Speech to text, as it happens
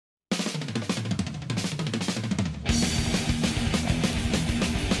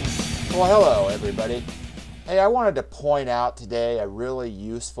Well, hello everybody. Hey, I wanted to point out today a really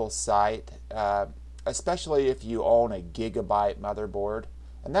useful site, especially if you own a gigabyte motherboard,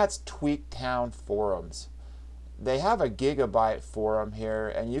 and that's Tweaktown Forums. They have a gigabyte forum here,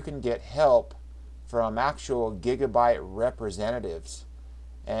 and you can get help from actual gigabyte representatives.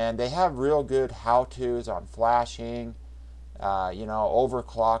 And they have real good how-tos on flashing,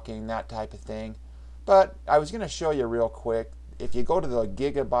 overclocking, that type of thing. But I was going to show you real quick. If you go to the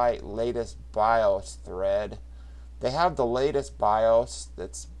Gigabyte latest BIOS thread, they have the latest BIOS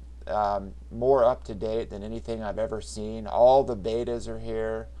that's more up to date than anything I've ever seen. All the betas are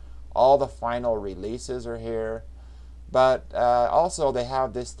here, all the final releases are here, but also they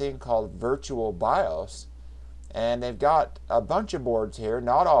have this thing called Virtual BIOS, and they've got a bunch of boards here,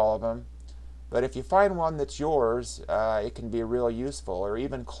 not all of them, but if you find one that's yours, it can be real useful, or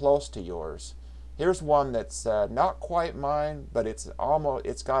even close to yours. Here's one that's not quite mine, but it's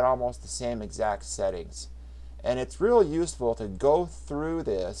got almost the same exact settings. And it's real useful to go through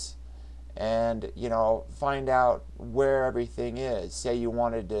this and find out where everything is. Say you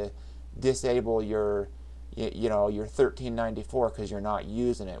wanted to disable your 1394 because you're not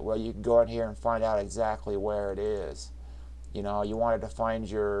using it. Well, you can go in here and find out exactly where it is. You wanted to find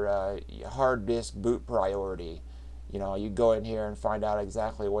your hard disk boot priority. You go in here and find out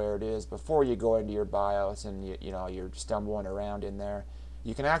exactly where it is before you go into your BIOS and you're stumbling around in there.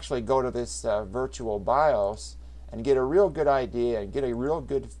 You can actually go to this virtual BIOS and get a real good idea and get a real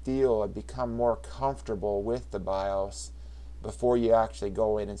good feel and become more comfortable with the BIOS before you actually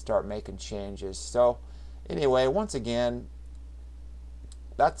go in and start making changes. So anyway, once again,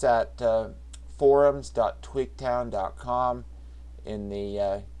 that's at forums.tweaktown.com in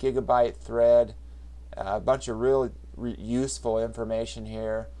the Gigabyte thread. A bunch of really useful information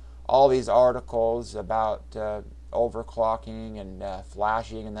here. All these articles about overclocking and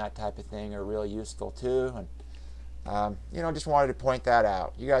flashing and that type of thing are really useful too. And just wanted to point that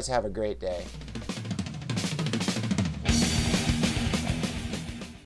out. You guys have a great day.